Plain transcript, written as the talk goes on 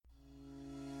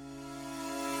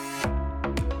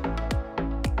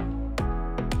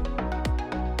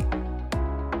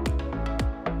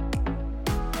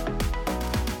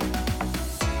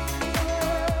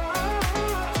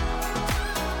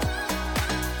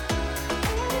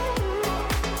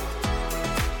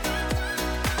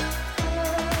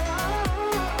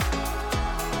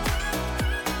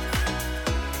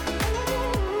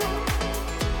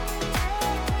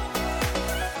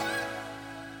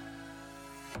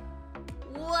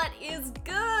What is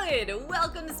good?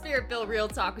 Welcome to Spirit-Filled Real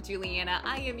Talk with Juliana.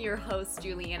 I am your host,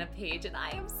 Juliana Page, and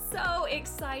I am so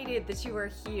excited that you are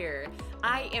here.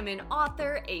 I am an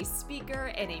author, a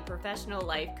speaker, and a professional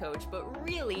life coach, but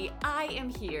really, I am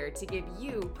here to give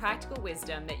you practical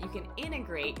wisdom that you can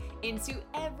integrate into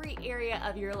every area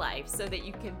of your life so that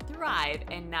you can thrive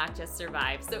and not just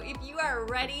survive. So if you are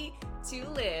ready to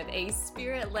live a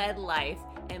spirit-led life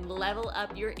and level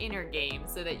up your inner game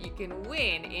so that you can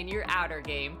win in your outer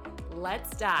game,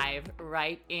 let's dive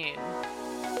right in.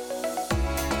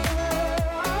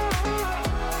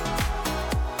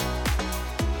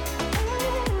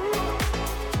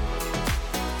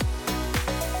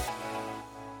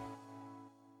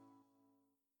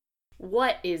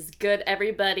 What is good,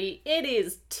 everybody? It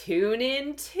is Tune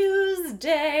In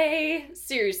Tuesday.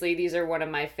 Seriously, these are one of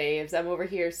my faves. I'm over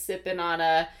here sipping on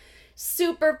a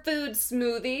superfood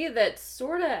smoothie that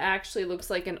sort of actually looks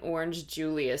like an orange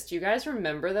Julius. Do you guys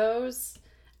remember those?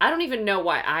 I don't even know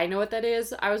why I know what that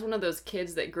is. I was one of those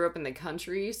kids that grew up in the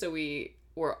country, so we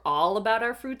were all about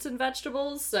our fruits and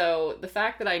vegetables. So the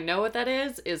fact that I know what that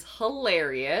is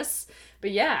hilarious.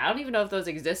 But yeah, I don't even know if those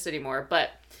exist anymore.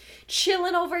 But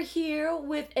chilling over here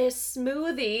with a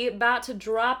smoothie, about to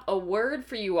drop a word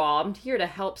for you all. I'm here to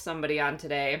help somebody on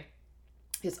today.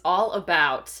 It's all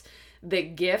about the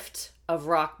gift of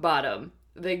rock bottom.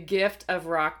 The gift of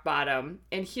rock bottom.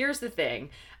 And here's the thing.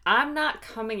 I'm not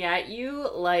coming at you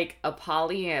like a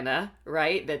Pollyanna,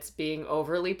 right? That's being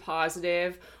overly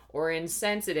positive or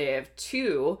insensitive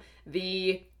to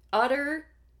the utter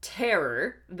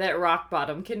terror that rock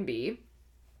bottom can be.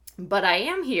 But I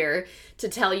am here to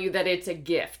tell you that it's a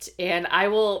gift, and I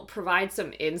will provide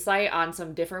some insight on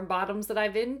some different bottoms that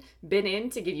I've been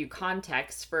in to give you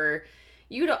context for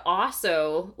you to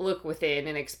also look within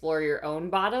and explore your own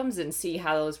bottoms and see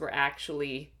how those were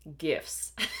actually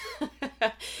gifts.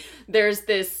 There's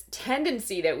this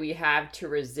tendency that we have to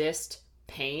resist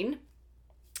pain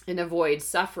and avoid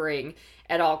suffering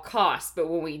at all costs, but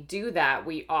when we do that,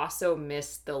 we also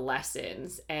miss the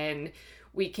lessons, and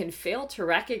we can fail to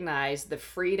recognize the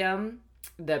freedom,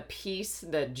 the peace,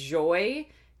 the joy.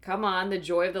 Come on, the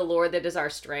joy of the Lord that is our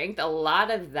strength. A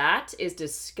lot of that is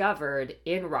discovered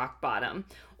in rock bottom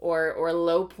or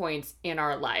low points in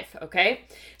our life, okay?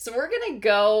 So we're going to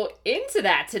go into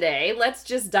that today. Let's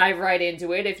just dive right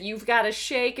into it. If you've got a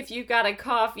shake, if you've got a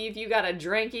coffee, if you've got a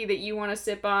drinky that you want to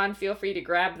sip on, feel free to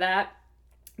grab that.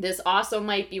 This also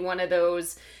might be one of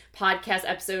those podcast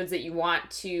episodes that you want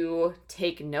to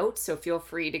take notes, so feel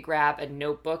free to grab a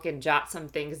notebook and jot some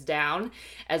things down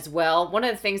as well. One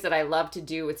of the things that I love to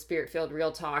do with Spirit-Filled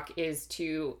Real Talk is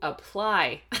to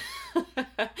apply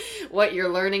what you're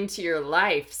learning to your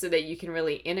life so that you can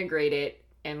really integrate it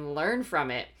and learn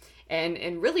from it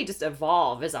and really just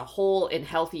evolve as a whole and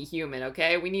healthy human,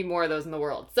 okay? We need more of those in the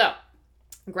world. So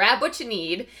grab what you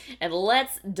need and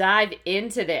let's dive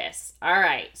into this. All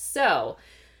right, so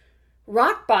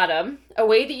rock bottom, a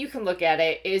way that you can look at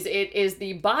it is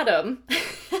the bottom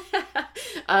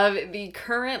of the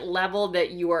current level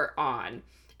that you are on.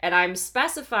 And I'm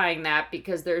specifying that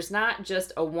because there's not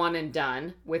just a one and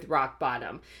done with rock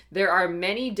bottom. There are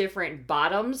many different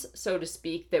bottoms, so to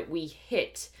speak, that we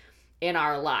hit in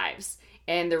our lives.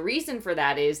 And the reason for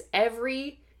that is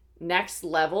every next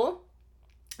level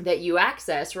that you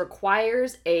access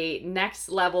requires a next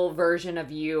level version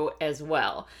of you as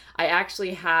well. I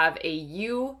actually have a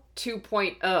U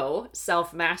 2.0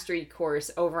 self-mastery course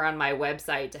over on my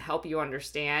website to help you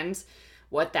understand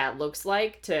what that looks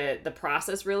like, to the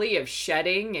process really of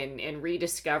shedding and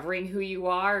rediscovering who you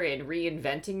are and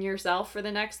reinventing yourself for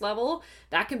the next level.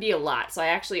 That can be a lot. So I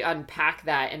actually unpack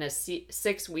that in a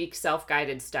 6-week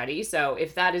self-guided study. So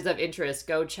if that is of interest,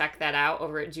 go check that out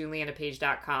over at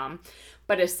julianapage.com.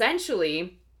 But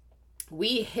essentially,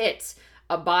 we hit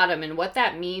a bottom, and what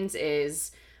that means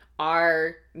is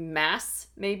our masks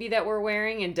maybe that we're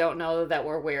wearing and don't know that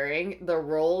we're wearing, the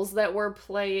roles that we're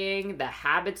playing, the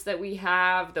habits that we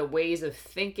have, the ways of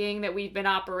thinking that we've been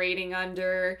operating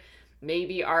under,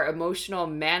 maybe our emotional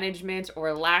management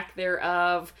or lack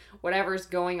thereof, whatever's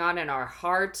going on in our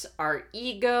heart, our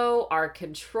ego, our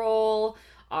control,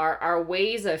 our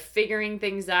ways of figuring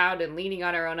things out and leaning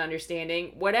on our own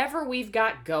understanding, whatever we've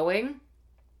got going,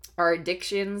 our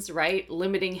addictions, right?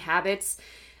 Limiting habits,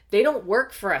 they don't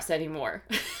work for us anymore.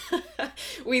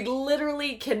 We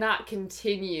literally cannot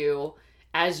continue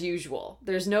as usual.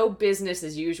 There's no business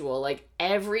as usual. Like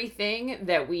everything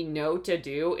that we know to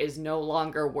do is no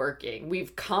longer working.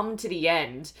 We've come to the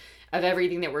end of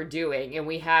everything that we're doing, and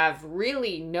we have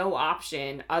really no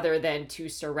option other than to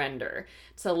surrender,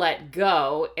 to let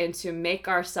go, and to make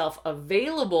ourselves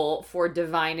available for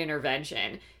divine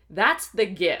intervention. That's the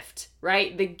gift,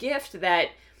 right? The gift that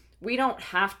we don't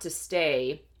have to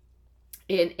stay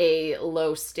in a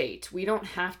low state. We don't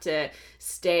have to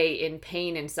stay in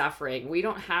pain and suffering. We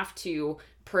don't have to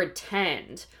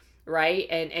pretend, right?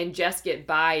 And just get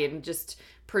by and just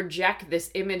project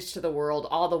this image to the world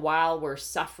all the while we're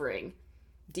suffering,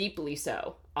 deeply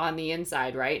so, on the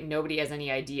inside, right? Nobody has any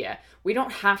idea. We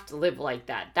don't have to live like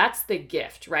that. That's the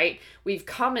gift, right? We've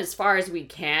come as far as we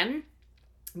can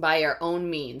by our own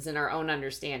means and our own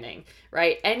understanding,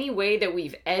 right? Any way that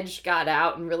we've edged God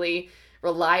out and really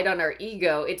relied on our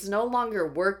ego, it's no longer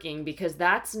working, because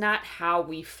that's not how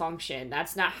we function.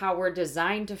 That's not how we're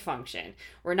designed to function.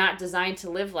 We're not designed to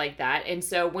live like that. And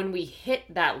so when we hit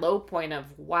that low point of,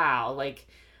 wow, like,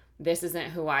 this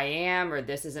isn't who I am, or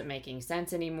this isn't making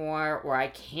sense anymore, or I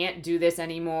can't do this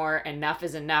anymore, enough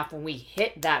is enough, when we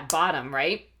hit that bottom,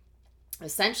 right?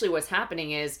 Essentially what's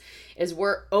happening is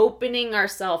we're opening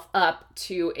ourselves up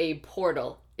to a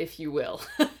portal, if you will.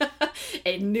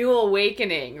 A new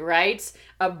awakening, right?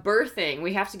 A birthing.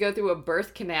 We have to go through a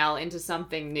birth canal into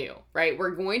something new, right?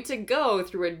 We're going to go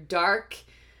through a dark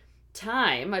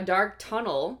time, a dark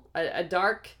tunnel, a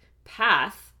dark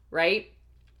path, right?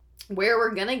 Where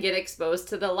we're going to get exposed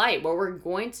to the light, where we're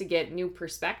going to get new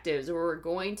perspectives, where we're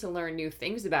going to learn new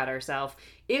things about ourselves,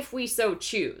 if we so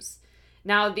choose.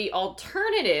 Now, the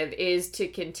alternative is to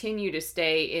continue to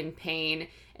stay in pain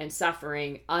and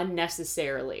suffering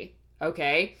unnecessarily,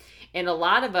 okay? And a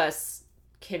lot of us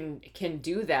can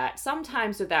do that,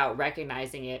 sometimes without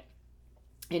recognizing it.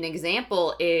 An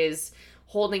example is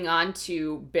holding on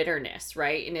to bitterness,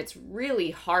 right? And it's really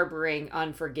harboring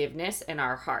unforgiveness in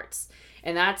our hearts.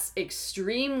 And that's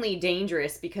extremely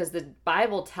dangerous, because the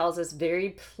Bible tells us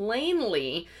very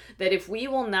plainly that if we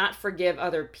will not forgive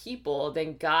other people,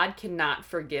 then God cannot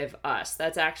forgive us.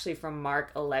 That's actually from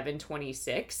Mark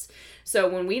 11:26. So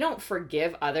when we don't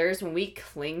forgive others, when we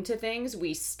cling to things,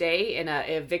 we stay in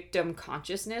a victim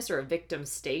consciousness or a victim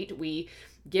state. We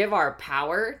give our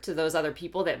power to those other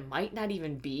people that might not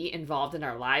even be involved in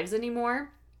our lives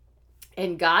anymore.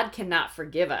 And God cannot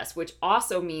forgive us, which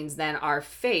also means then our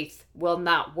faith will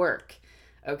not work,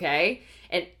 okay?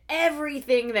 And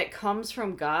everything that comes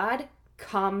from God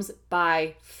comes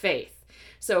by faith.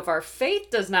 So if our faith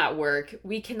does not work,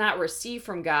 we cannot receive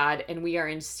from God, and we are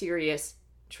in serious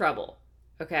trouble,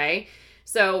 okay?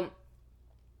 So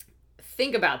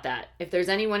think about that. If there's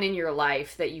anyone in your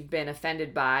life that you've been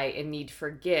offended by and need to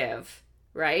forgive,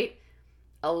 right?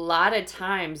 A lot of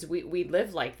times we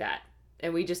live like that.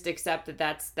 And we just accept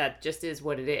that just is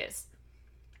what it is.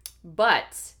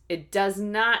 But it does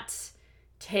not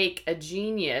take a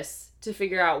genius to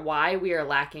figure out why we are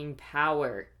lacking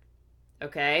power.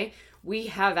 Okay? We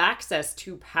have access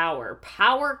to power.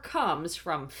 Power comes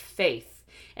from faith,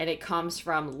 and it comes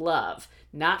from love,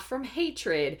 not from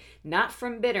hatred, not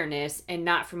from bitterness, and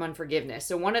not from unforgiveness.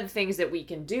 So one of the things that we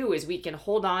can do is we can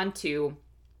hold on to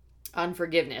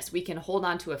unforgiveness. We can hold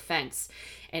on to offense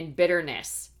and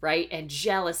bitterness, right? And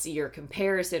jealousy or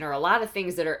comparison, or a lot of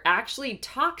things that are actually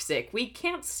toxic. We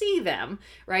can't see them,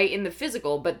 right, in the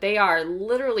physical, but they are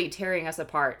literally tearing us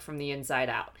apart from the inside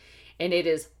out. And it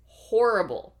is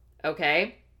horrible,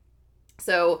 okay?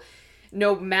 So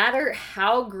no matter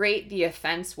how great the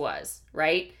offense was,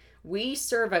 right, we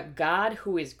serve a God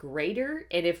who is greater,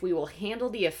 and if we will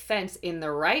handle the offense in the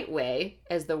right way,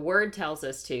 as the word tells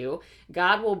us to,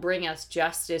 God will bring us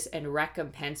justice and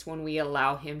recompense when we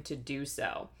allow him to do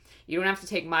so. You don't have to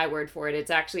take my word for it.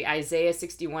 It's actually Isaiah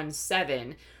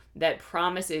 61:7 that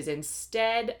promises,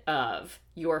 instead of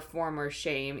your former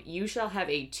shame, you shall have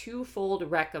a twofold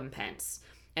recompense.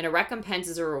 And a recompense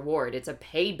is a reward. It's a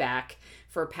payback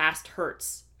for past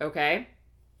hurts, okay?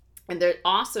 And there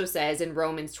also says in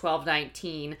Romans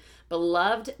 12:19,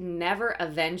 beloved, never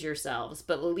avenge yourselves,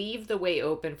 but leave the way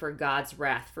open for God's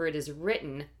wrath. For it is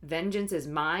written, vengeance is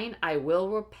mine, I will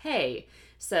repay,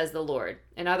 says the Lord.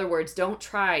 In other words, don't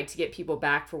try to get people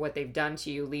back for what they've done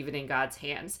to you. Leave it in God's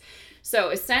hands. So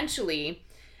essentially,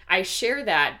 I share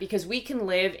that because we can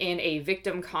live in a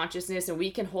victim consciousness and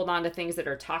we can hold on to things that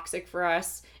are toxic for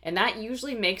us. And that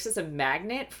usually makes us a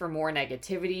magnet for more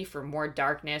negativity, for more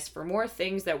darkness, for more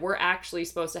things that we're actually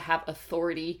supposed to have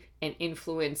authority and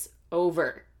influence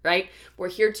over, right? We're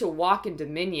here to walk in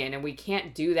dominion, and we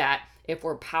can't do that if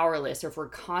we're powerless or if we're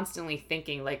constantly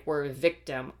thinking like we're a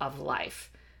victim of life,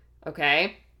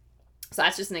 okay? So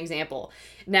that's just an example.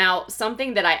 Now,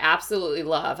 something that I absolutely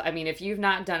love, I mean, if you've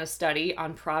not done a study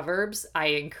on Proverbs, I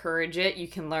encourage it. You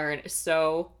can learn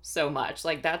so much.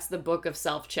 Like, that's the book of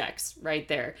self-checks right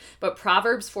there. But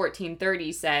Proverbs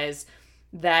 14:30 says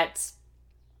that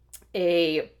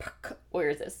where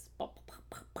is this?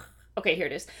 Okay, here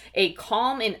it is. A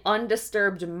calm and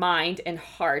undisturbed mind and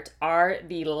heart are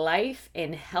the life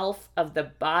and health of the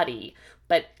body,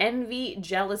 but envy,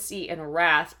 jealousy, and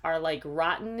wrath are like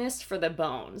rottenness for the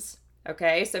bones.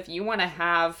 Okay, so if you want to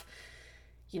have,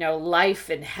 life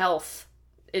and health,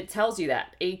 it tells you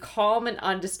that. A calm and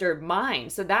undisturbed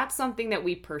mind. So that's something that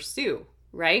we pursue,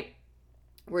 right?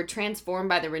 We're transformed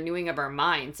by the renewing of our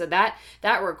mind. So that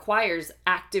requires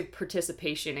active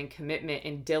participation and commitment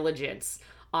and diligence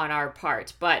on our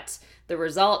part. But the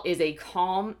result is a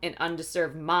calm and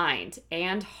undisturbed mind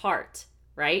and heart,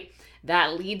 right?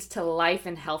 That leads to life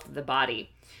and health of the body.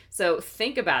 So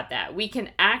think about that. We can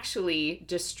actually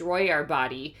destroy our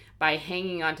body by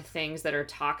hanging on to things that are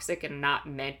toxic and not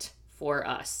meant for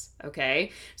us,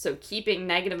 okay? So keeping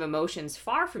negative emotions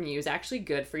far from you is actually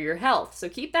good for your health. So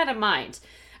keep that in mind.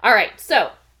 All right,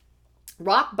 so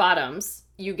rock bottoms,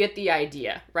 you get the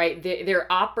idea, right?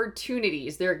 They're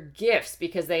opportunities, they're gifts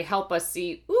because they help us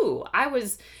see, ooh, I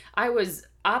was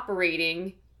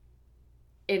operating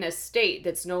in a state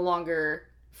that's no longer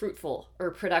fruitful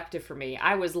or productive for me.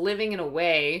 I was living in a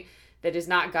way that is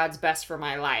not God's best for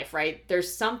my life, right?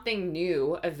 There's something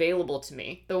new available to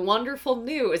me. The wonderful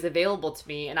new is available to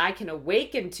me, and I can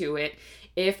awaken to it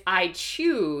if I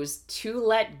choose to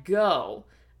let go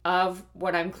of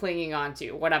what I'm clinging on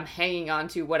to, what I'm hanging on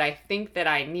to, what I think that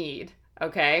I need,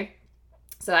 okay?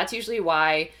 So that's usually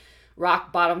why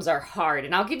rock bottoms are hard.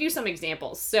 And I'll give you some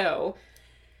examples. So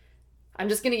I'm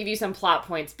just going to give you some plot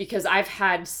points because I've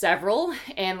had several.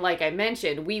 And like I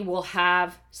mentioned, we will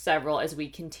have several as we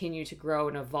continue to grow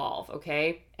and evolve,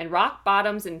 okay? And rock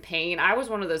bottoms and pain, I was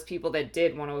one of those people that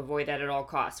did want to avoid that at all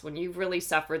costs. When you've really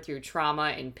suffered through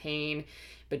trauma and pain,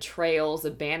 betrayals,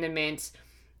 abandonment,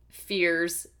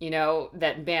 fears,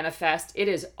 that manifest, it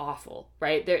is awful,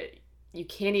 right? You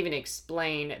can't even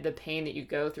explain the pain that you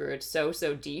go through. It's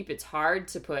so deep. It's hard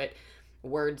to put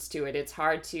words to it. It's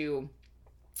hard to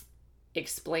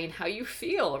explain how you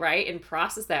feel, right? And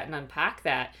process that and unpack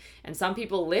that. And some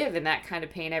people live in that kind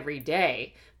of pain every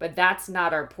day, but that's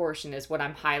not our portion is what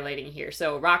I'm highlighting here.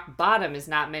 So rock bottom is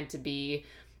not meant to be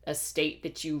a state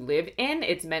that you live in.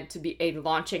 It's meant to be a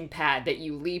launching pad that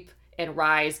you leap and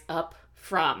rise up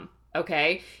from,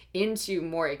 okay? Into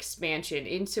more expansion,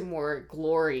 into more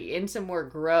glory, into more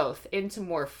growth, into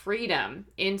more freedom,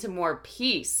 into more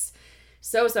peace.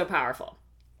 So powerful.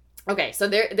 Okay, so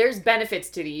there's benefits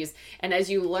to these. And as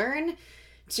you learn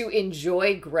to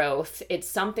enjoy growth, it's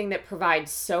something that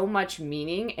provides so much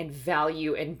meaning and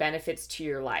value and benefits to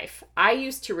your life. I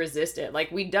used to resist it.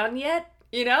 Like, we done yet?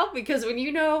 Because when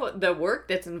you know the work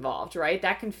that's involved, right,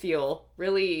 that can feel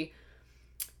really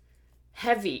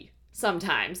heavy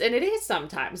sometimes. And it is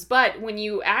sometimes. But when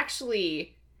you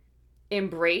actually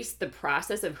embrace the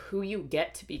process of who you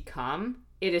get to become,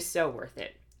 it is so worth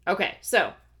it. Okay,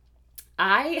 so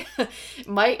I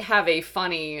might have a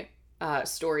funny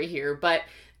story here, but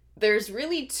there's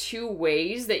really two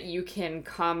ways that you can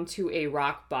come to a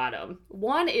rock bottom.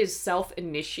 One is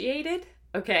self-initiated,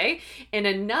 okay? And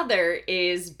another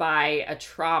is by a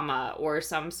trauma or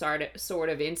some sort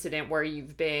of incident where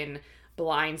you've been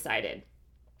blindsided.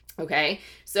 Okay,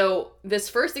 so this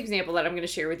first example that I'm going to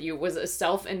share with you was a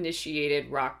self-initiated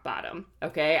rock bottom.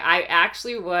 Okay, I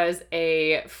actually was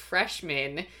a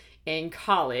freshman in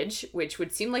college, which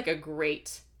would seem like a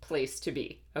great place to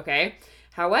be. Okay,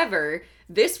 however,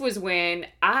 this was when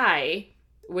I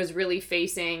was really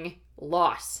facing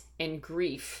loss and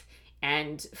grief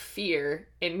and fear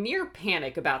and near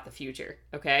panic about the future.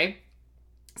 Okay,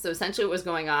 so essentially what was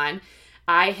going on,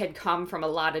 I had come from a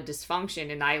lot of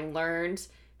dysfunction and I learned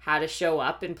how to show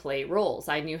up and play roles.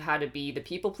 I knew how to be the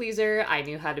people pleaser. I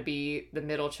knew how to be the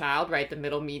middle child, right? The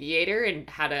middle mediator, and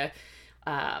how to,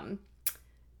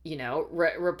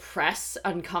 repress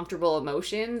uncomfortable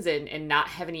emotions and not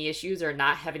have any issues or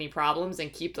not have any problems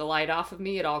and keep the light off of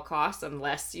me at all costs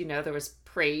unless, there was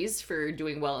praise for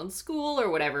doing well in school or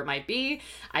whatever it might be.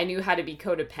 I knew how to be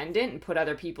codependent and put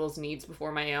other people's needs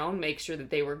before my own, make sure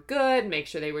that they were good, make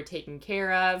sure they were taken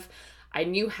care of. I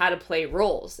knew how to play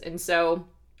roles. And so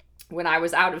when I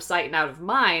was out of sight and out of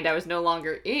mind, I was no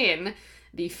longer in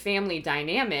the family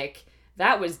dynamic.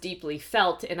 That was deeply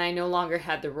felt, and I no longer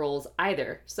had the roles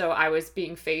either. So I was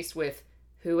being faced with,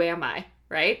 who am I,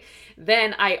 right?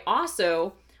 Then I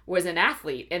also was an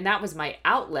athlete, and that was my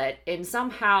outlet. And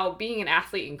somehow being an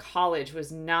athlete in college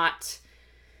was not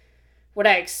what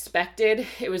I expected.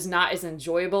 It was not as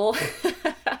enjoyable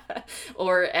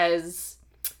or as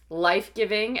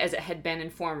life-giving as it had been in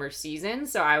former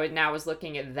seasons. So I was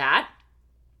looking at that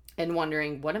and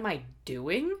wondering, what am I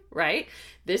doing, right?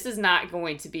 This is not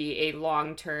going to be a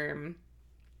long-term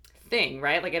thing,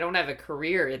 right? Like I don't have a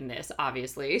career in this,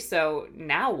 obviously. So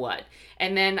now what?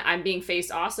 And then I'm being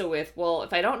faced also with, well,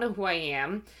 if I don't know who I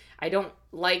am, I don't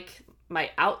like my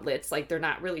outlets, like they're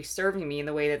not really serving me in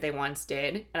the way that they once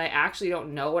did. And I actually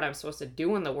don't know what I'm supposed to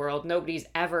do in the world. Nobody's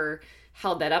ever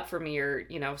held that up for me or,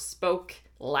 spoke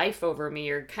life over me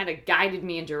or kind of guided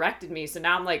me and directed me. So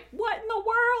now I'm like, what in the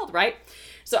world, right?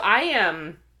 So I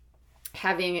am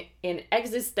having an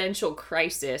existential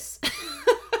crisis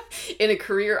in a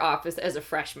career office as a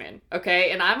freshman,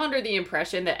 okay? And I'm under the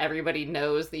impression that everybody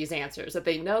knows these answers, that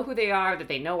they know who they are, that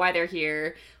they know why they're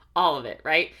here, all of it,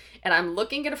 right? And I'm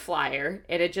looking at a flyer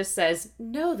and it just says,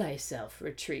 Know Thyself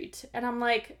Retreat. And I'm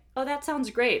like, oh, that sounds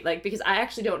great. Like, because I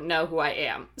actually don't know who I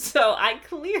am. So I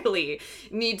clearly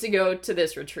need to go to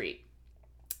this retreat.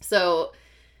 So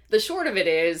the short of it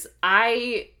is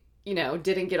I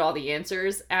didn't get all the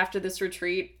answers after this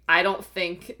retreat. I don't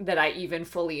think that I even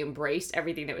fully embraced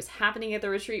everything that was happening at the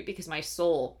retreat because my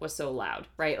soul was so loud,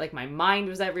 right? Like my mind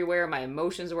was everywhere. My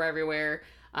emotions were everywhere.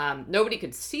 Nobody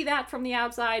could see that from the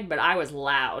outside, but I was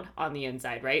loud on the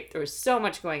inside, right? There was so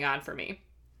much going on for me.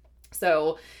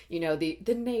 So,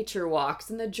 the nature walks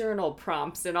and the journal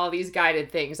prompts and all these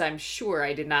guided things, I'm sure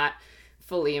I did not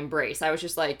fully embrace. I was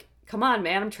just like, come on,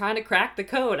 man, I'm trying to crack the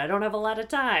code. I don't have a lot of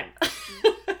time.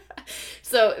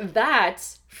 So that,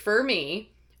 for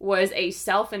me, was a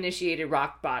self-initiated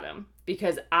rock bottom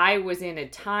because I was in a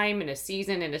time and a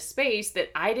season and a space that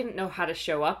I didn't know how to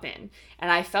show up in.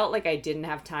 And I felt like I didn't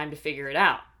have time to figure it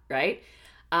out, right?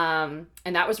 And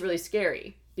that was really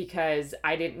scary because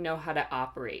I didn't know how to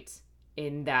operate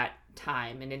in that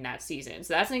time and in that season.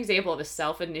 So that's an example of a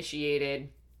self-initiated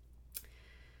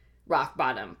rock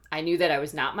bottom. I knew that I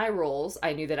was not my roles.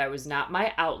 I knew that I was not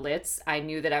my outlets. I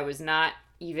knew that I was not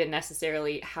even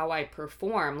necessarily how I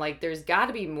perform. Like there's got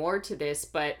to be more to this,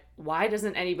 but why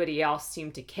doesn't anybody else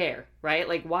seem to care, right?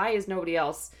 Like why is nobody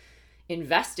else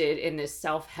invested in this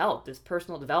self-help, this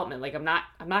personal development? Like I'm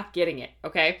not getting it,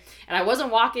 okay? And I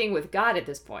wasn't walking with God at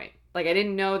this point. Like I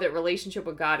didn't know that relationship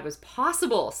with God was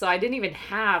possible. So I didn't even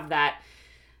have that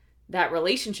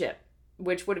relationship,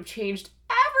 which would have changed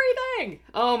everything.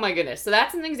 Oh my goodness. So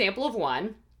that's an example of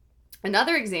one.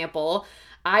 Another example,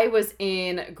 I was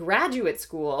in graduate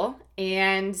school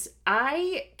and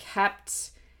I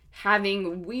kept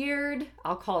having weird,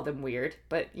 I'll call them weird,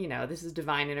 but this is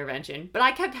divine intervention, but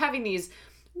I kept having these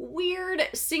weird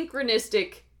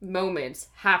synchronistic moments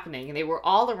happening and they were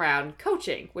all around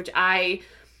coaching, which I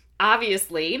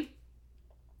obviously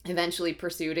eventually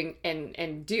pursued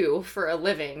and do for a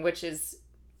living, which is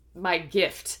my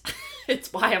gift.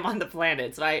 It's why I'm on the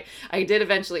planet. So I did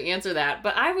eventually answer that.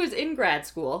 But I was in grad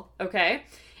school, okay?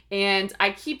 And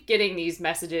I keep getting these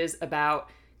messages about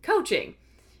coaching.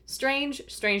 Strange.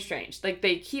 Like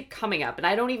they keep coming up and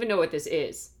I don't even know what this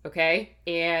is, okay?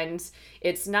 And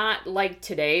it's not like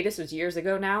today. This was years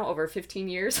ago now, over 15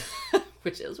 years,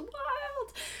 which is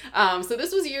wild. So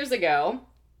this was years ago.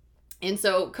 And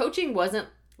so coaching wasn't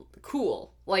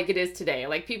cool like it is today.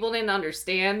 Like people didn't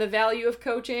understand the value of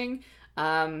coaching.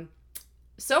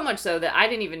 So much so that I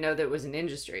didn't even know that it was an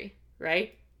industry,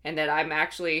 right? And that I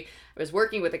was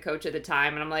working with a coach at the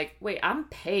time and I'm like, wait, I'm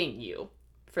paying you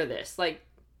for this. Like,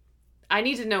 I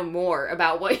need to know more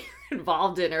about what you're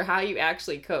involved in or how you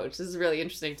actually coach. This is really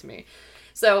interesting to me.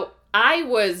 So I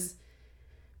was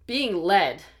being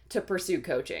led to pursue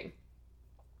coaching.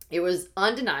 It was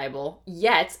undeniable,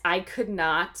 yet I could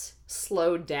not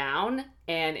slow down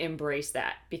and embrace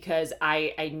that because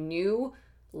I knew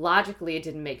logically it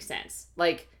didn't make sense.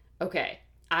 Like, okay,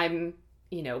 I'm,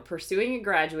 pursuing a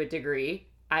graduate degree.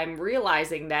 I'm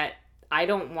realizing that I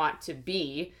don't want to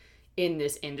be in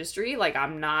this industry. Like,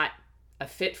 I'm not a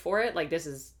fit for it. Like, this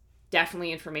is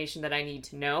definitely information that I need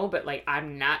to know, but like,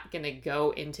 I'm not going to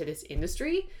go into this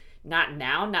industry. Not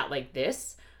now, not like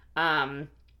this.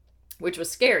 Which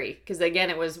was scary because again,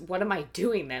 it was, what am I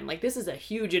doing then? Like, this is a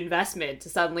huge investment to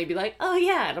suddenly be like, oh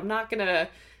yeah, and I'm not going to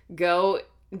go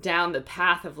down the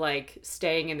path of like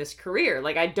staying in this career.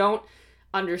 Like, I don't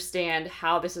understand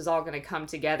how this is all going to come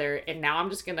together. And now I'm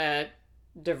just going to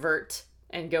divert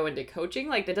and go into coaching.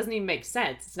 Like, that doesn't even make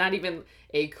sense. It's not even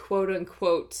a quote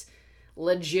unquote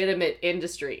legitimate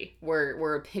industry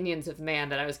were opinions of man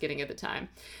that I was getting at the time.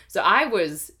 So I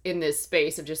was in this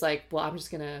space of just like, well, I'm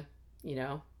just going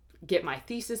to, get my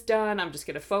thesis done. I'm just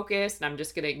going to focus and I'm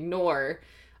just going to ignore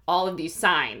all of these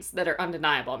signs that are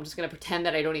undeniable. I'm just going to pretend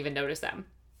that I don't even notice them.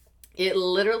 It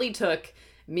literally took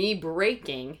me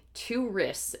breaking 2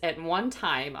 wrists at one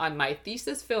time on my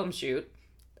thesis film shoot,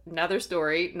 another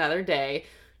story, another day,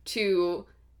 to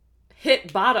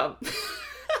hit bottom,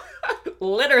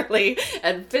 literally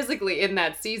and physically in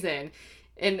that season.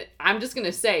 And I'm just going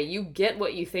to say, you get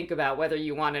what you think about whether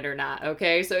you want it or not,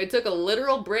 okay? So it took a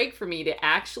literal break for me to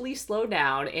actually slow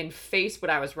down and face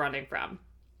what I was running from.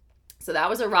 So that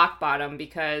was a rock bottom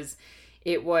because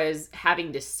it was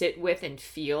having to sit with and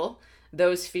feel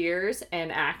those fears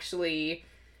and actually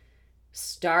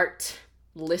start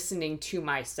listening to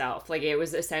myself. Like, it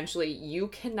was essentially, you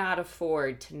cannot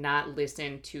afford to not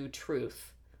listen to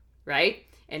truth, right?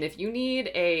 And if you need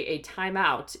a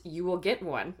timeout, you will get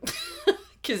one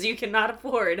because you cannot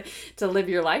afford to live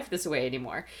your life this way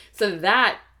anymore. So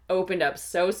that opened up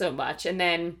so much. And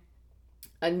then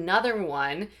another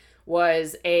one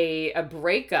was a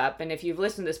breakup. And if you've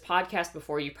listened to this podcast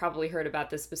before, you probably heard about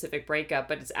this specific breakup,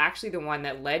 but it's actually the one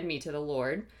that led me to the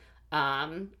Lord.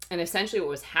 And essentially what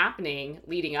was happening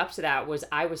leading up to that was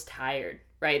I was tired,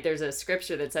 right? There's a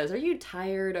scripture that says, are you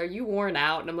tired? Are you worn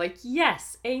out? And I'm like,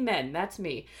 yes, amen. That's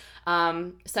me.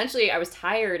 Essentially, I was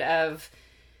tired of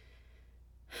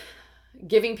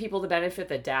giving people the benefit of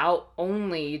the doubt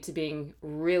only to being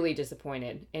really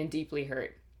disappointed and deeply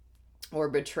hurt or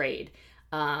betrayed.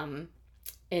 And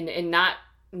not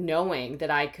knowing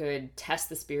that I could test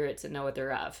the spirits and know what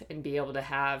they're of and be able to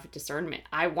have discernment.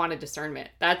 I wanted discernment.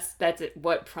 That's it,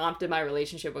 what prompted my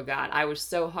relationship with God. I was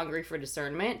so hungry for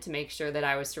discernment to make sure that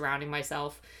I was surrounding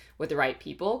myself with the right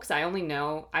people, because I only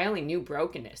knew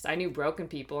brokenness. I knew broken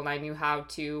people, and I knew how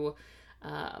to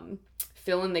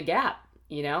fill in the gap,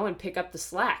 and pick up the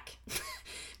slack.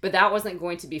 But that wasn't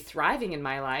going to be thriving in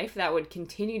my life. That would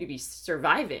continue to be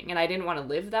surviving. And I didn't want to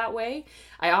live that way.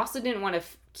 I also didn't want to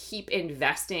keep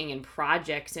investing in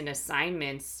projects and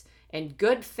assignments and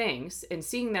good things and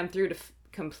seeing them through to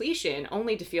completion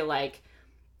only to feel like,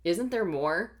 isn't there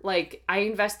more? Like, I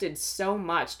invested so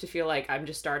much to feel like I'm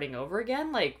just starting over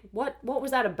again. Like, what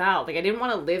was that about? Like, I didn't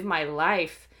want to live my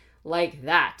life like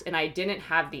that. And I didn't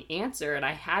have the answer. And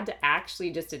I had to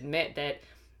actually just admit that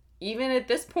even at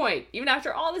this point, even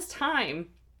after all this time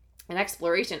and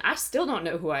exploration, I still don't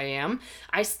know who I am.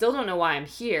 I still don't know why I'm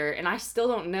here. And I still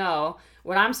don't know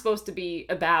what I'm supposed to be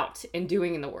about and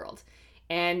doing in the world.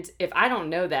 And if I don't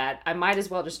know that, I might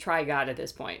as well just try God at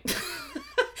this point.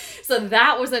 So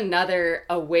that was another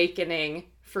awakening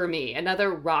for me,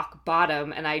 another rock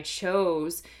bottom. And I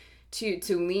chose to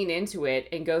lean into it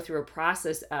and go through a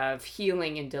process of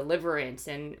healing and deliverance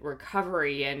and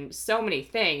recovery and so many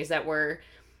things that were,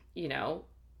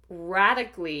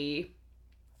 radically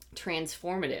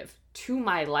transformative to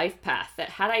my life path, that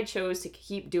had I chose to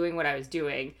keep doing what I was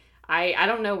doing, I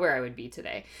don't know where I would be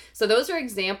today. So those are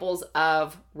examples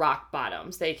of rock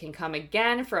bottoms. They can come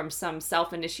again from some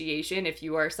self-initiation. If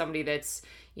you are somebody that's,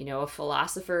 a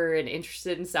philosopher and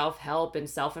interested in self-help and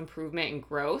self-improvement and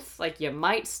growth, like, you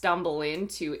might stumble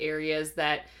into areas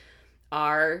that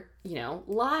are,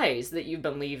 lies that you've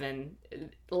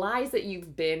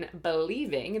been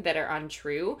believing that are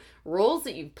untrue, roles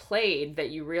that you've played that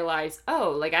you realize,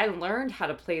 oh, like, I learned how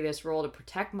to play this role to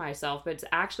protect myself, but it's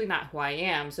actually not who I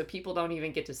am. So people don't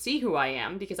even get to see who I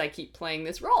am because I keep playing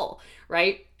this role,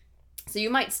 right? So you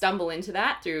might stumble into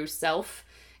that through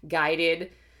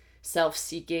self-guided,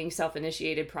 self-seeking,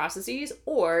 self-initiated processes,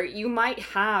 or you might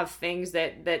have things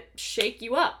that shake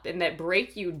you up and that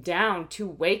break you down to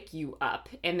wake you up.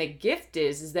 And the gift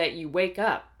is that you wake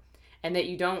up and that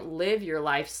you don't live your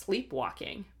life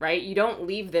sleepwalking, right? You don't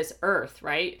leave this earth,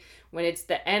 right? When it's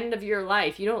the end of your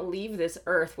life, you don't leave this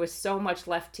earth with so much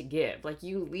left to give. Like,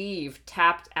 you leave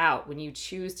tapped out when you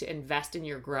choose to invest in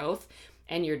your growth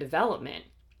and your development.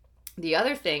 The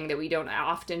other thing that we don't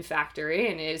often factor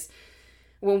in is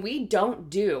when we don't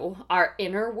do our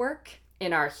inner work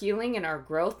in our healing and our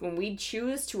growth, when we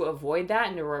choose to avoid that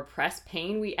and to repress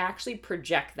pain, we actually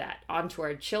project that onto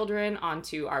our children,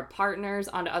 onto our partners,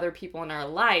 onto other people in our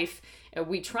life, and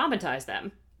we traumatize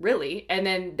them, really. And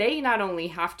then they not only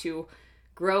have to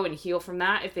grow and heal from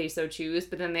that if they so choose,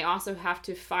 but then they also have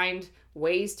to find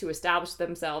ways to establish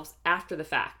themselves after the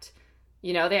fact.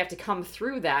 They have to come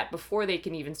through that before they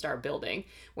can even start building,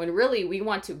 when really we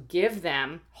want to give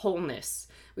them wholeness.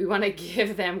 We want to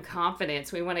give them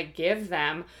confidence. We want to give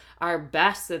them our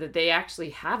best so that they actually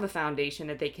have a foundation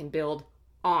that they can build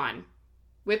on.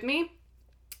 With me?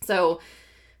 So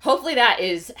hopefully that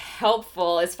is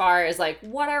helpful as far as, like,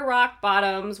 what are rock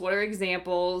bottoms? What are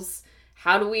examples?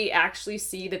 How do we actually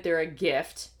see that they're a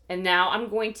gift? And now I'm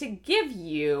going to give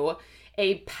you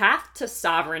a path to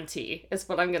sovereignty, is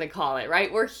what I'm going to call it,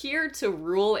 right? We're here to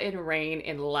rule and reign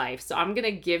in life. So I'm going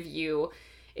to give you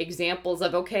examples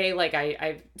of, okay, like,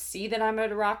 I see that I'm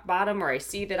at a rock bottom, or I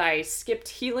see that I skipped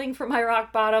healing from my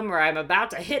rock bottom, or I'm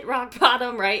about to hit rock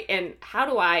bottom, right? And how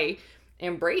do I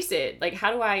embrace it? Like,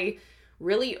 how do I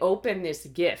really open this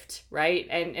gift, right?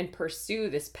 And pursue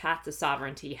this path to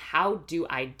sovereignty. How do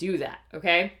I do that?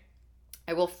 Okay.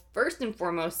 I will first and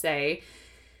foremost say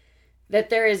that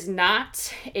there is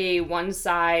not a one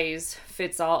size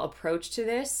fits all approach to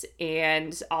this.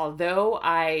 And although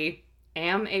I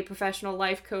am a professional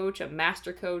life coach, a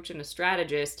master coach, and a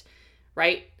strategist,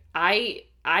 right? I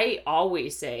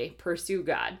always say pursue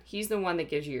God. He's the one that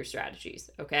gives you your strategies,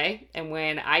 okay? And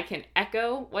when I can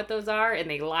echo what those are and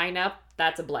they line up,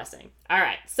 that's a blessing. All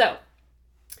right, so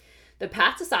the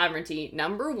path to sovereignty,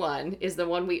 number one, is the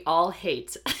one we all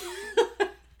hate.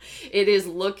 It is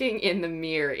looking in the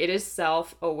mirror. It is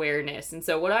self-awareness. And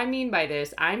so what I mean by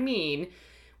this, I mean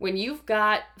when you've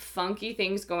got funky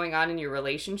things going on in your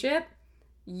relationship,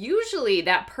 usually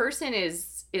that person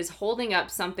is holding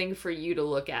up something for you to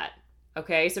look at.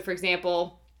 Okay? So for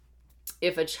example,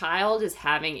 if a child is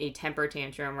having a temper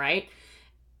tantrum, right?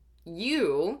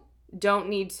 You don't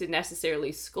need to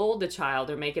necessarily scold the child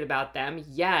or make it about them.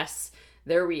 Yes,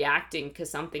 they're reacting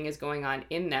because something is going on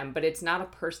in them, but it's not a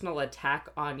personal attack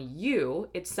on you.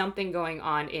 It's something going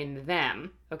on in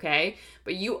them, okay?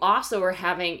 But you also are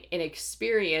having an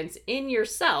experience in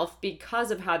yourself because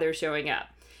of how they're showing up.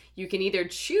 You can either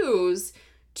choose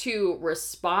to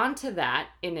respond to that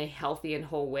in a healthy and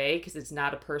whole way because it's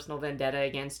not a personal vendetta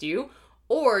against you,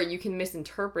 or you can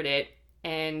misinterpret it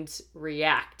and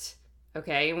react,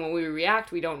 okay? And when we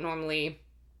react, we don't normally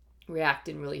react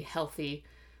in really healthy,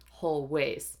 whole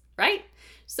ways, right?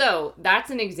 So that's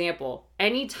an example.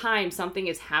 Anytime something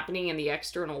is happening in the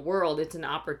external world, it's an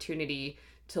opportunity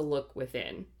to look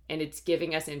within, and it's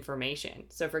giving us information.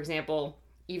 So for example,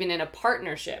 even in a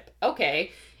partnership,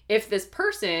 okay, if this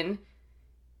person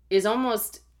is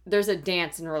there's a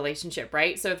dance in a relationship,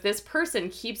 right? So if this person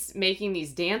keeps making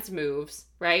these dance moves,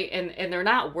 right, and they're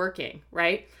not working,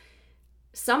 right,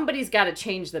 somebody's got to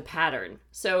change the pattern.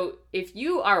 So if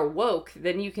you are woke,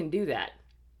 then you can do that.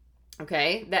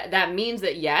 Okay, that means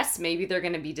that yes, maybe they're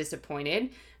going to be disappointed,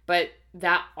 but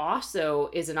that also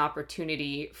is an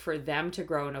opportunity for them to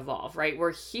grow and evolve, right?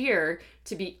 We're here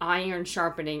to be iron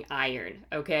sharpening iron,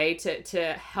 okay?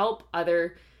 To help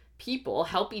other people,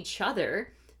 help each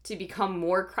other to become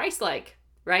more Christ-like,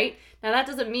 right? Now that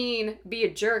doesn't mean be a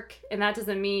jerk, and that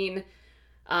doesn't mean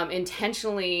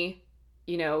intentionally,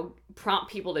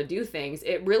 prompt people to do things.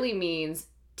 It really means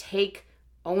take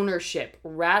ownership,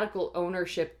 radical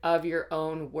ownership of your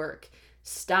own work.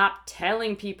 Stop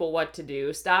telling people what to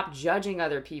do. Stop judging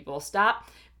other people. Stop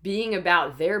being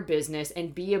about their business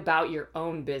and be about your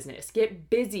own business. Get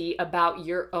busy about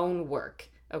your own work.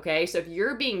 Okay? So if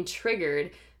you're being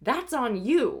triggered, that's on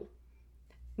you.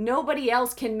 Nobody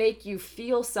else can make you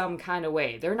feel some kind of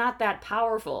way. They're not that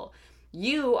powerful.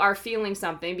 You are feeling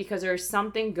something because there's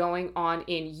something going on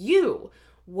in you.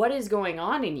 What is going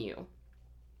on in you?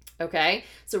 Okay,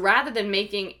 so rather than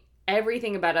making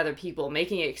everything about other people,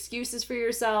 making excuses for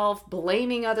yourself,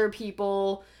 blaming other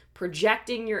people,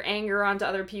 projecting your anger onto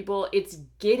other people, it's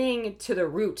getting to the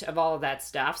root of all of that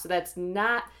stuff. So that's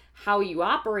not how you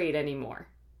operate anymore.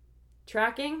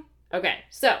 Tracking? Okay,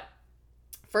 so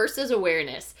first is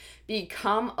awareness.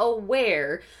 Become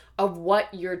aware of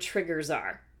what your triggers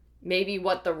are. Maybe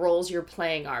what the roles you're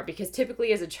playing are. Because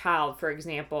typically as a child, for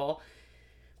example,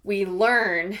 we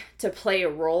learn to play a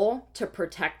role to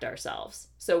protect ourselves.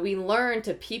 So we learn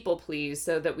to people please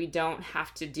so that we don't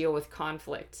have to deal with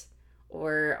conflict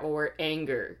or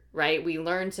anger, right? We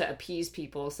learn to appease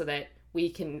people so that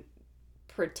we can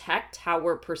protect how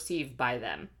we're perceived by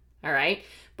them, all right?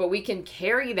 But we can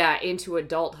carry that into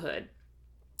adulthood.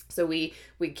 So we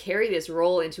carry this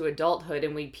role into adulthood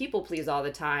and we people please all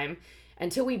the time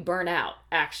until we burn out,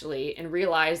 actually, and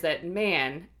realize that,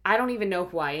 man, I don't even know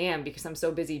who I am because I'm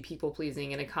so busy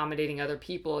people-pleasing and accommodating other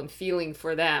people and feeling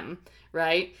for them,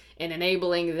 right? And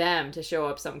enabling them to show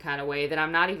up some kind of way that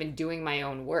I'm not even doing my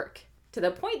own work to the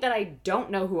point that I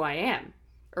don't know who I am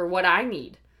or what I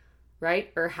need,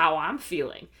 right? Or how I'm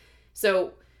feeling.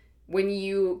 So when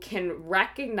you can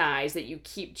recognize that you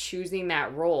keep choosing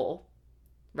that role,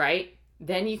 right?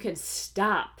 Then you can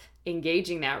stop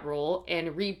engaging that role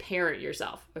and reparent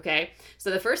yourself, okay?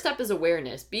 So the first step is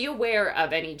awareness. Be aware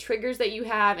of any triggers that you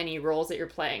have, any roles that you're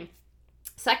playing.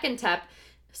 Second step,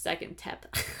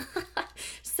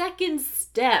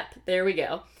 there we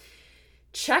go.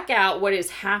 Check out what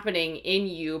is happening in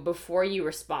you before you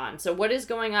respond. So what is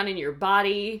going on in your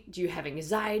body? Do you have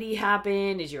anxiety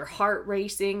happen? Is your heart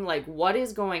racing? Like what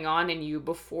is going on in you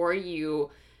before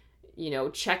you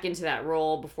check into that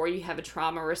role, before you have a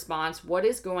trauma response? What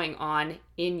is going on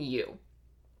in you?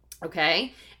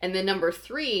 Okay. And then number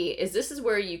 3 is this is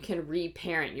where you can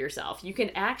reparent yourself. You can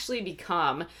actually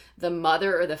become the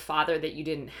mother or the father that you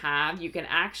didn't have. You can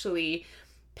actually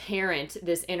parent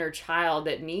this inner child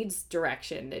that needs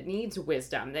direction, that needs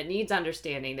wisdom, that needs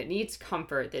understanding, that needs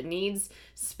comfort, that needs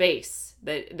space,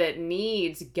 that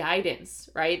needs guidance,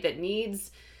 right? That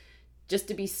needs just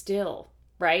to be still,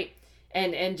 right?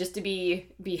 And just to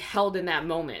be held in that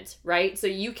moment, right? So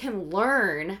you can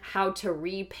learn how to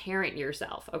reparent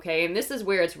yourself, okay? And this is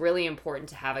where it's really important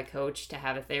to have a coach, to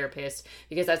have a therapist,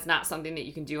 because that's not something that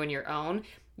you can do on your own.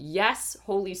 Yes,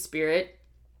 Holy Spirit,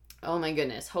 oh my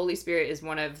goodness, Holy Spirit is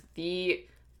one of the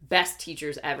best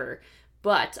teachers ever.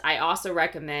 But I also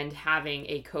recommend having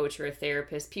a coach or a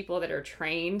therapist, people that are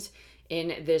trained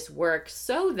in this work,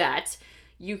 so that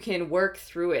you can work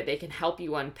through it. They can help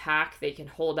you unpack, they can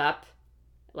hold up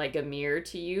like a mirror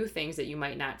to you, things that you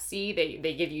might not see.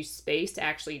 They give you space to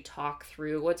actually talk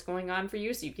through what's going on for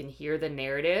you, so you can hear the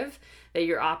narrative that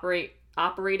you're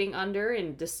operating under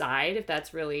and decide if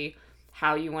that's really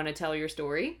how you want to tell your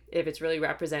story, if it's really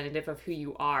representative of who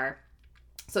you are.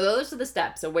 So those are the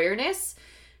steps: awareness,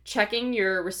 checking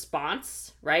your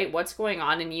response, right? What's going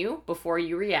on in you before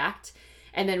you react,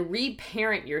 and then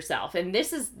reparent yourself. And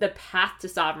this is the path to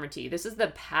sovereignty. This is the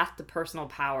path to personal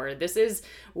power. This is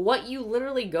what you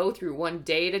literally go through one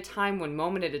day at a time, one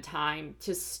moment at a time,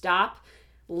 to stop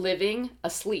living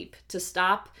asleep, to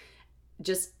stop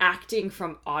just acting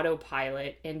from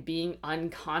autopilot and being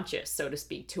unconscious, so to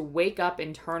speak, to wake up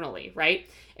internally, right?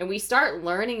 And we start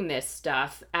learning this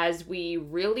stuff as we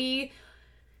really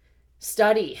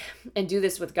study and do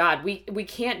this with God. We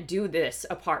can't do this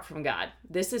apart from God.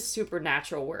 This is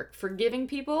supernatural work. Forgiving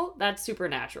people, that's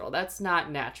supernatural. That's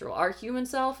not natural. Our human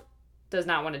self does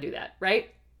not want to do that, right?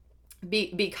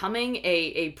 Becoming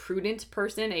a prudent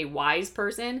person, a wise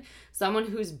person, someone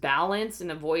who's balanced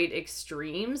and avoid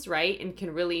extremes, right? And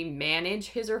can really manage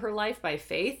his or her life by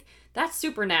faith, that's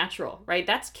supernatural, right?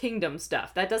 That's kingdom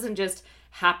stuff. That doesn't just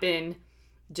happen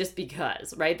just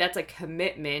because, right? That's a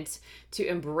commitment to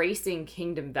embracing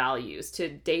kingdom values, to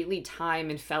daily time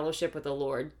and fellowship with the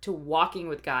Lord, to walking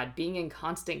with God, being in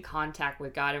constant contact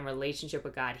with God and relationship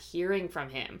with God, hearing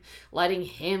from him, letting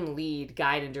him lead,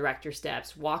 guide, and direct your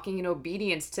steps, walking in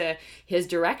obedience to his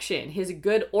direction, his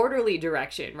good, orderly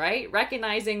direction, right?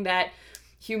 Recognizing that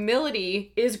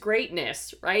humility is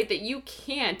greatness, right? That you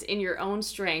can't, in your own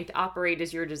strength, operate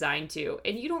as you're designed to.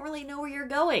 And you don't really know where you're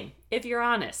going, if you're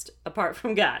honest, apart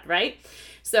from God, right?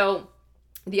 So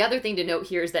the other thing to note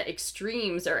here is that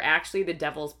extremes are actually the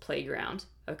devil's playground,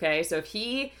 okay? So if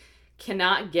he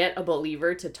cannot get a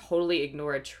believer to totally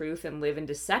ignore a truth and live in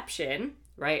deception,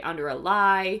 right, under a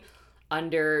lie,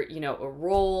 under, a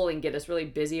role, and get us really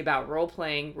busy about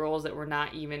role-playing roles that we're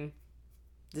not even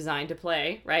designed to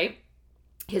play, right?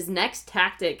 His next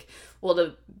tactic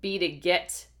will be to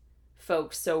get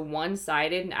folks so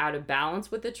one-sided and out of balance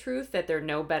with the truth that they're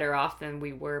no better off than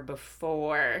we were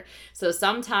before. So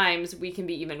sometimes we can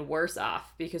be even worse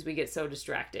off because we get so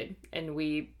distracted and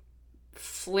we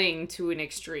fling to an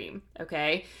extreme,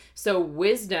 okay? So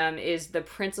wisdom is the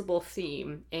principal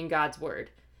theme in God's word.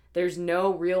 There's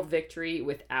no real victory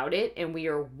without it, and we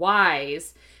are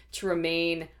wise to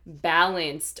remain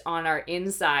balanced on our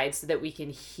inside so that we can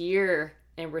hear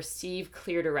and receive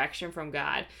clear direction from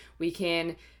God. We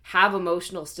can have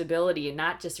emotional stability and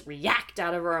not just react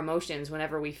out of our emotions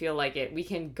whenever we feel like it. We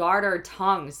can guard our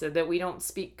tongue so that we don't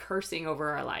speak cursing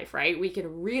over our life, right? We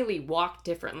can really walk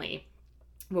differently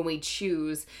when we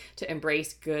choose to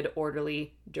embrace good,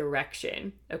 orderly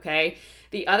direction, okay?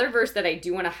 The other verse that I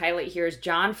do want to highlight here is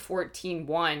John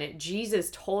 14:1. Jesus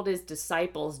told his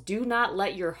disciples, "Do not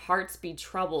let your hearts be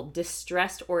troubled,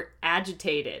 distressed, or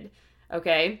agitated,"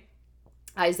 okay?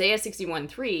 Isaiah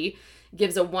 61:3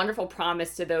 gives a wonderful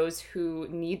promise to those who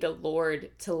need the Lord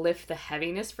to lift the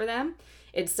heaviness for them.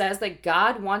 It says that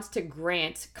God wants to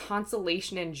grant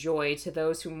consolation and joy to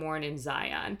those who mourn in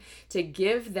Zion, to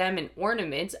give them an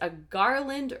ornament, a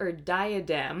garland or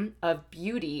diadem of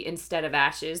beauty instead of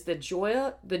ashes, the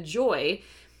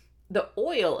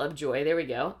oil of joy, there we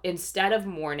go, instead of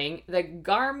mourning, the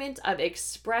garment of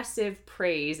expressive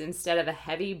praise instead of a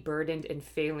heavy, burdened, and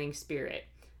failing spirit.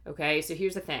 Okay, so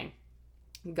here's the thing.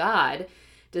 God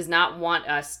does not want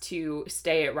us to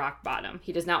stay at rock bottom.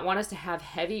 He does not want us to have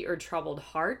heavy or troubled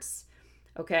hearts.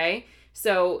 Okay,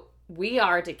 so we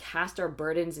are to cast our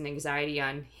burdens and anxiety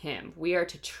on him. We are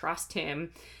to trust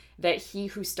him that he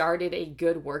who started a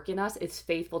good work in us is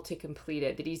faithful to complete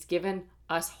it, that he's given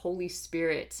us Holy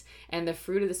Spirit and the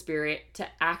fruit of the Spirit to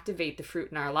activate the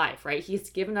fruit in our life, right? He's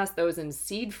given us those in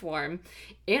seed form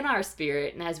in our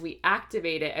spirit. And as we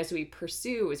activate it, as we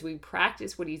pursue, as we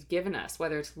practice what he's given us,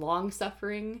 whether it's long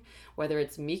suffering, whether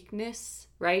it's meekness,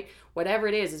 right? Whatever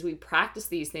it is, as we practice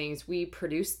these things, we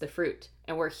produce the fruit.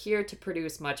 And we're here to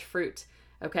produce much fruit,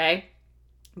 okay?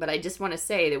 But I just want to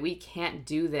say that we can't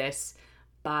do this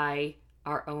by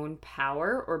our own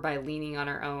power or by leaning on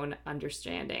our own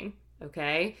understanding,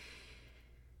 okay?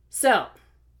 So,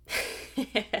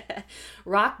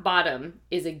 rock bottom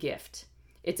is a gift.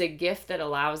 It's a gift that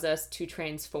allows us to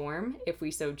transform if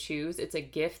we so choose. It's a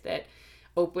gift that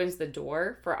opens the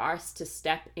door for us to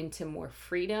step into more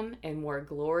freedom and more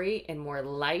glory and more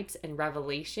light and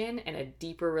revelation and a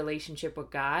deeper relationship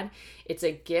with God. It's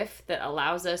a gift that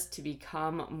allows us to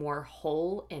become more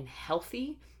whole and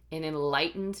healthy and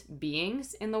enlightened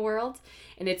beings in the world.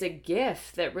 And it's a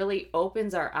gift that really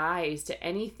opens our eyes to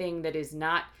anything that is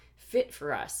not fit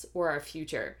for us or our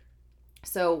future.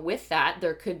 So with that,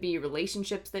 there could be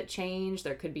relationships that change.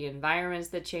 There could be environments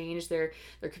that change. There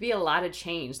could be a lot of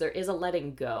change. There is a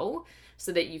letting go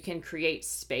so that you can create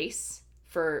space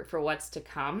for what's to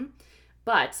come.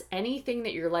 But anything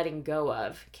that you're letting go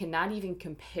of cannot even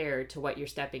compare to what you're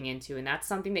stepping into. And that's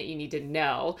something that you need to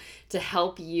know to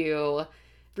help you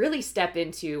really step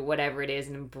into whatever it is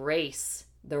and embrace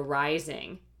the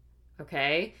rising,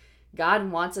 okay? God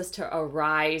wants us to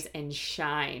arise and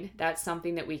shine. That's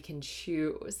something that we can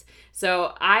choose.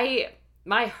 So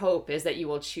my hope is that you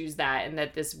will choose that and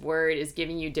that this word is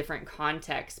giving you different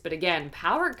context. But again,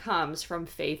 power comes from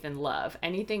faith and love.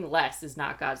 Anything less is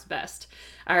not God's best.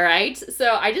 All right?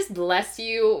 So I just bless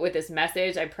you with this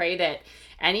message. I pray that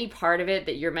any part of it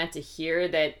that you're meant to hear,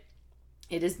 that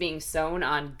it is being sown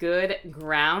on good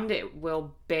ground. It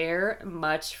will bear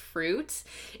much fruit.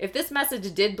 If this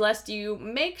message did bless you,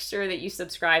 make sure that you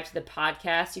subscribe to the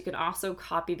podcast. You can also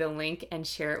copy the link and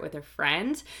share it with a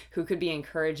friend who could be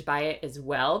encouraged by it as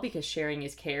well, because sharing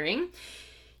is caring.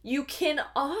 You can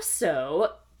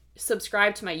also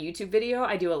subscribe to my YouTube video.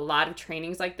 I do a lot of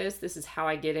trainings like this. This is how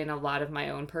I get in a lot of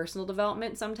my own personal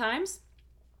development sometimes.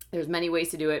 There's many ways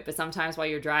to do it, but sometimes while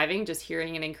you're driving, just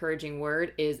hearing an encouraging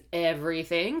word is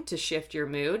everything to shift your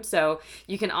mood. So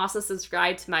you can also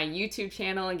subscribe to my YouTube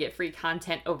channel and get free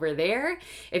content over there.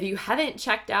 If you haven't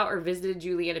checked out or visited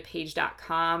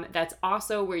juliannapage.com, that's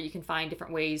also where you can find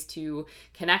different ways to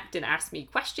connect and ask me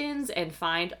questions and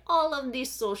find all of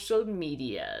these social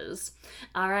medias.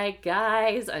 All right,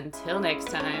 guys, until next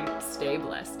time, stay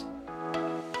blessed.